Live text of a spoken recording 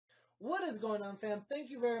What is going on, fam? Thank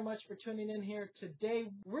you very much for tuning in here. Today,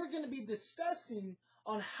 we're going to be discussing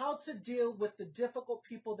on how to deal with the difficult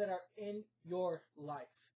people that are in your life.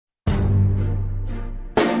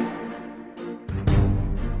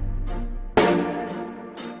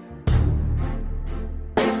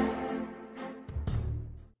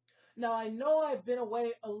 Now, I know I've been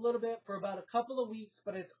away a little bit for about a couple of weeks,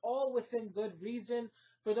 but it's all within good reason.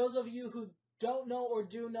 For those of you who don't know or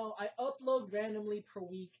do know, I upload randomly per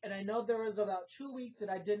week, and I know there was about 2 weeks that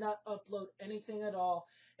I did not upload anything at all,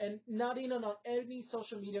 and not even on any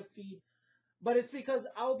social media feed. But it's because,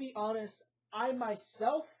 I'll be honest, I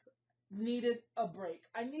myself needed a break.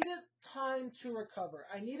 I needed time to recover.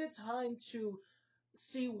 I needed time to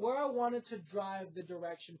see where I wanted to drive the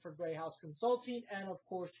direction for Gray House Consulting and, of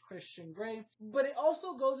course, Cristian Gray. But it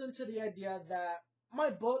also goes into the idea that my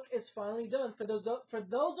book is finally done. For those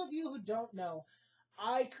of you who don't know,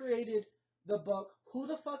 I created the book, Who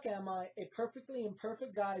the Fuck Am I? A Perfectly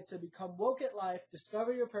Imperfect Guide to Become Woke at Life,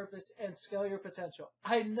 Discover Your Purpose, and Scale Your Potential.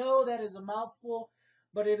 I know that is a mouthful,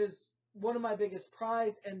 but it is one of my biggest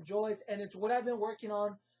prides and joys, and it's what I've been working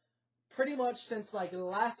on pretty much since like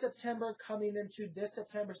last September coming into this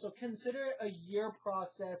September. So consider it a year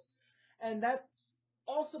process. And that's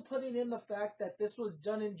also putting in the fact that this was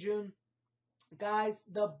done in June. Guys,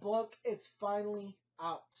 the book is finally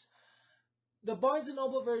out. The Barnes &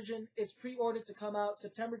 Noble version is pre-ordered to come out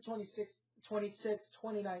September 26,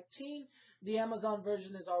 2019. The Amazon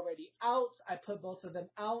version is already out. I put both of them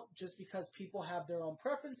out just because people have their own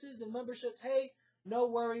preferences and memberships. Hey, no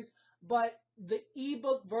worries. But the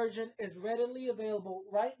ebook version is readily available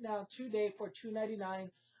right now today for $2.99.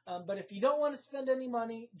 But if you don't want to spend any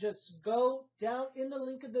money, just go down in the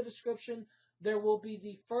link in the description. There will be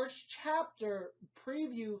the first chapter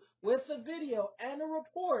preview with a video and a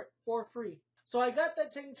report for free. So I got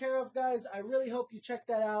that taken care of, guys. I really hope you check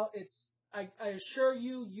that out. I assure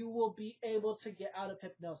you, you will be able to get out of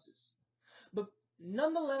hypnosis. But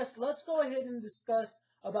nonetheless, let's go ahead and discuss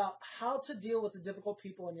about how to deal with the difficult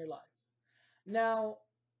people in your life. Now,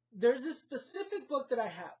 there's this specific book that I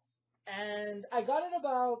have, and I got it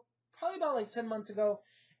probably about like 10 months ago,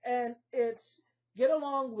 and it's Get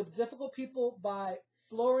Along with Difficult People by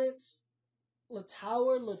Florence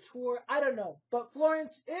Latour, I don't know. But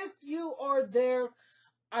Florence, if you are there,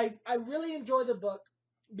 I really enjoy the book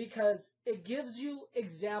because it gives you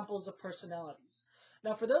examples of personalities.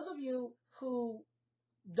 Now, for those of you who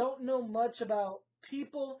don't know much about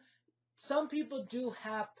people, some people do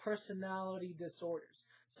have personality disorders.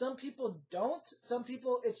 Some people don't. Some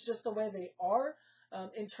people, it's just the way they are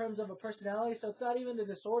in terms of a personality. So it's not even a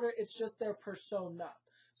disorder. It's just their persona.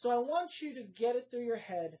 So I want you to get it through your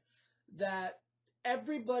head that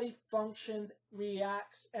everybody functions,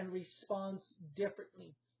 reacts, and responds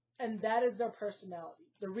differently. And that is their personality.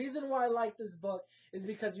 The reason why I like this book is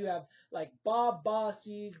because you have like Bob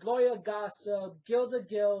Bossy, Gloria Gossip, Gilda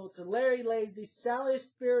Guilt, Larry Lazy, Sally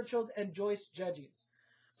Spiritual, and Joyce Judges.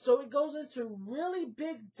 So it goes into really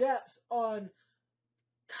big depth on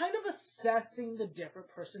kind of assessing the different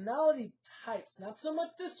personality types. Not so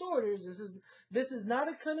much disorders. This is not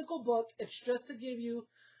a clinical book. It's just to give you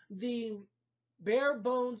the bare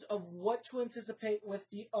bones of what to anticipate with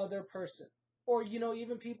the other person. Or, you know,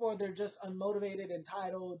 even people, they're just unmotivated,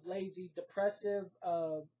 entitled, lazy, depressive,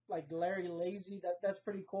 like Larry Lazy. That's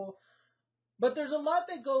pretty cool. But there's a lot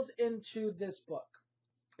that goes into this book.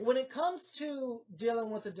 When it comes to dealing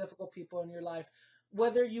with the difficult people in your life,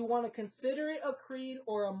 whether you want to consider it a creed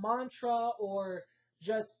or a mantra or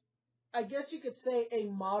just, I guess you could say, a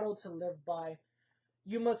model to live by,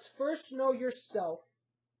 you must first know yourself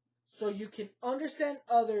so you can understand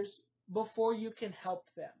others before you can help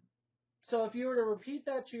them. So if you were to repeat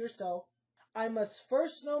that to yourself, I must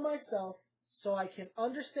first know myself so I can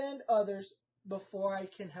understand others before I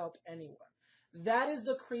can help anyone. That is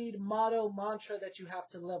the creed, motto, mantra that you have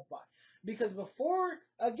to live by. Because before,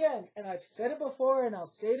 again, and I've said it before and I'll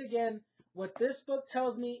say it again, what this book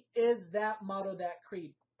tells me is that motto, that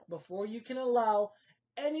creed. Before you can allow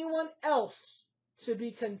anyone else to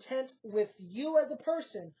be content with you as a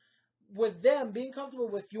person, with them being comfortable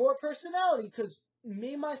with your personality, because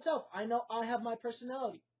me, myself, I know I have my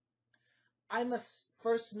personality. I must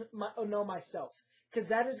first know myself, because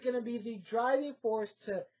that is going to be the driving force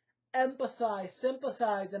to empathize,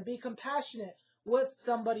 sympathize, and be compassionate with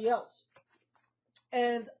somebody else.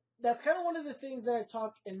 And that's kind of one of the things that I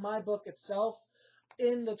talk in my book itself,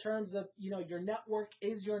 in the terms of, you know, your network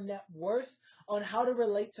is your net worth, on how to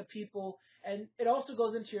relate to people. And it also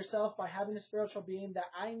goes into yourself by having a spiritual being that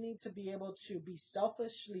I need to be able to be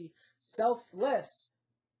selfless,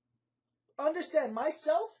 understand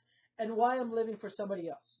myself, and why I'm living for somebody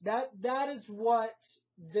else. That is what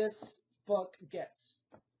this book gets.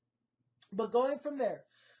 But going from there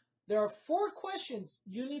are 4 questions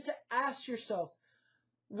you need to ask yourself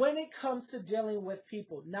when it comes to dealing with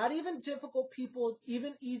people. Not even difficult people,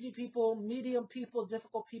 even easy people, medium people,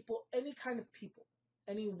 difficult people, any kind of people,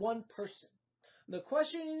 any one person. The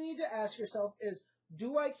question you need to ask yourself is,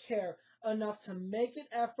 do I care enough to make an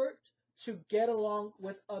effort to get along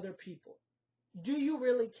with other people? Do you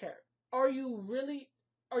really care? Are you really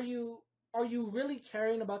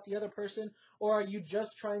caring about the other person, or are you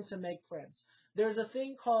just trying to make friends? There's a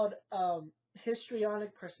thing called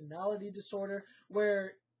histrionic personality disorder,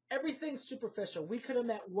 where everything's superficial. We could have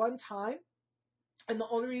met one time, and the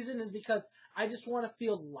only reason is because I just want to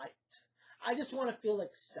feel liked. I just want to feel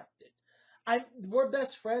accepted. We're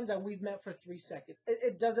best friends and we've met for 3 seconds.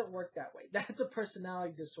 It doesn't work that way. That's a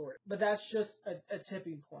personality disorder. But that's just a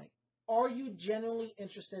tipping point. Are you genuinely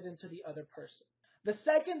interested into the other person? The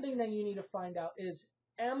second thing that you need to find out is,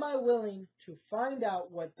 am I willing to find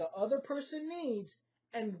out what the other person needs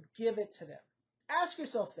and give it to them? Ask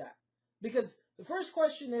yourself that. Because the first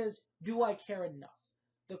question is, do I care enough?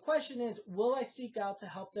 The question is, will I seek out to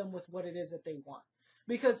help them with what it is that they want?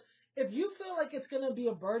 Because if you feel like it's going to be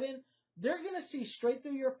a burden, they're going to see straight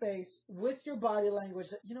through your face with your body language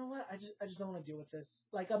that, you know what, I just don't want to deal with this.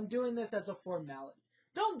 Like, I'm doing this as a formality.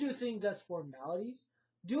 Don't do things as formalities.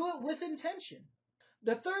 Do it with intention.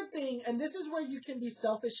 The third thing, and this is where you can be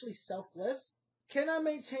selfishly selfless, can I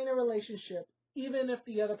maintain a relationship even if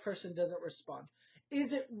the other person doesn't respond?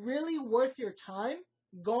 Is it really worth your time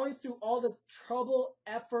going through all the trouble,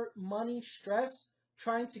 effort, money, stress,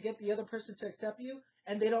 trying to get the other person to accept you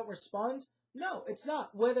and they don't respond? No, it's not.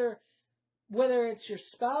 Whether it's your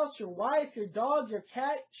spouse, your wife, your dog, your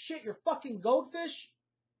cat, shit, your fucking goldfish,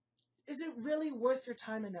 is it really worth your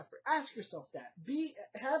time and effort? Ask yourself that.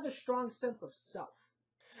 Have a strong sense of self.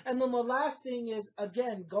 And then the last thing is,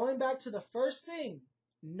 again, going back to the first thing,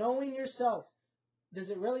 knowing yourself. Does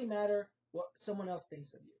it really matter what someone else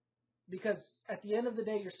thinks of you? Because at the end of the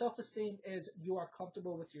day, your self-esteem is you are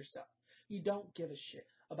comfortable with yourself. You don't give a shit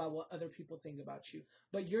about what other people think about you.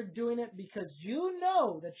 But you're doing it because you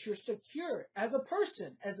know that you're secure as a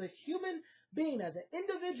person, as a human being, as an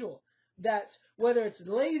individual, that whether it's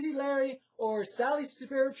Lazy Larry or Sally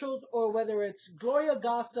Spirituals or whether it's Gloria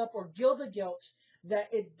Gossip or Gilda Guilt, that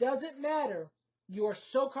it doesn't matter. You are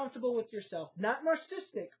so comfortable with yourself, not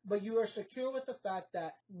narcissistic, but you are secure with the fact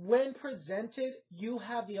that when presented, you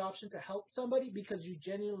have the option to help somebody because you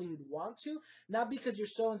genuinely want to, not because you're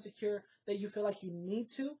so insecure that you feel like you need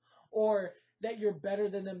to, or that you're better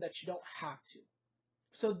than them that you don't have to.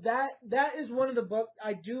 So that is one of the books.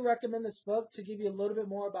 I do recommend this book to give you a little bit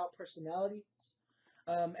more about personalities.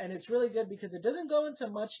 And it's really good because it doesn't go into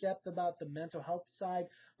much depth about the mental health side,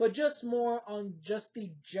 but just more on just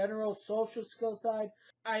the general social skill side.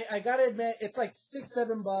 I gotta admit, it's like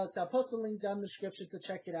 $6-7. I'll post a link down in the description to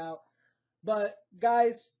check it out. But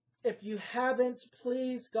guys, if you haven't,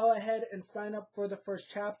 please go ahead and sign up for the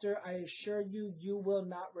first chapter. I assure you, you will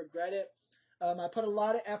not regret it. I put a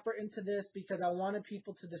lot of effort into this because I wanted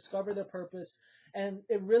people to discover their purpose. And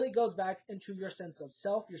it really goes back into your sense of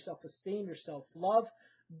self, your self-esteem, your self-love.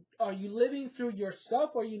 Are you living through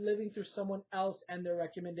yourself or are you living through someone else and their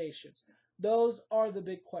recommendations? Those are the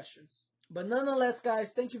big questions. But nonetheless,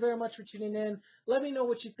 guys, thank you very much for tuning in. Let me know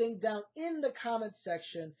what you think down in the comments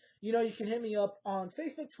section. You know, you can hit me up on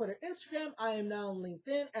Facebook, Twitter, Instagram. I am now on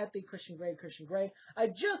LinkedIn at the Cristian Gray. I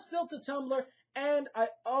just built a Tumblr. And I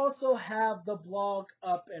also have the blog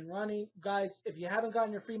up and running. Guys, if you haven't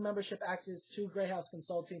gotten your free membership access to Gray House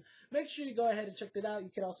Consulting, make sure you go ahead and check that out.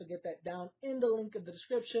 You can also get that down in the link in the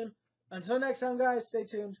description. Until next time, guys, stay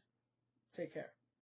tuned. Take care.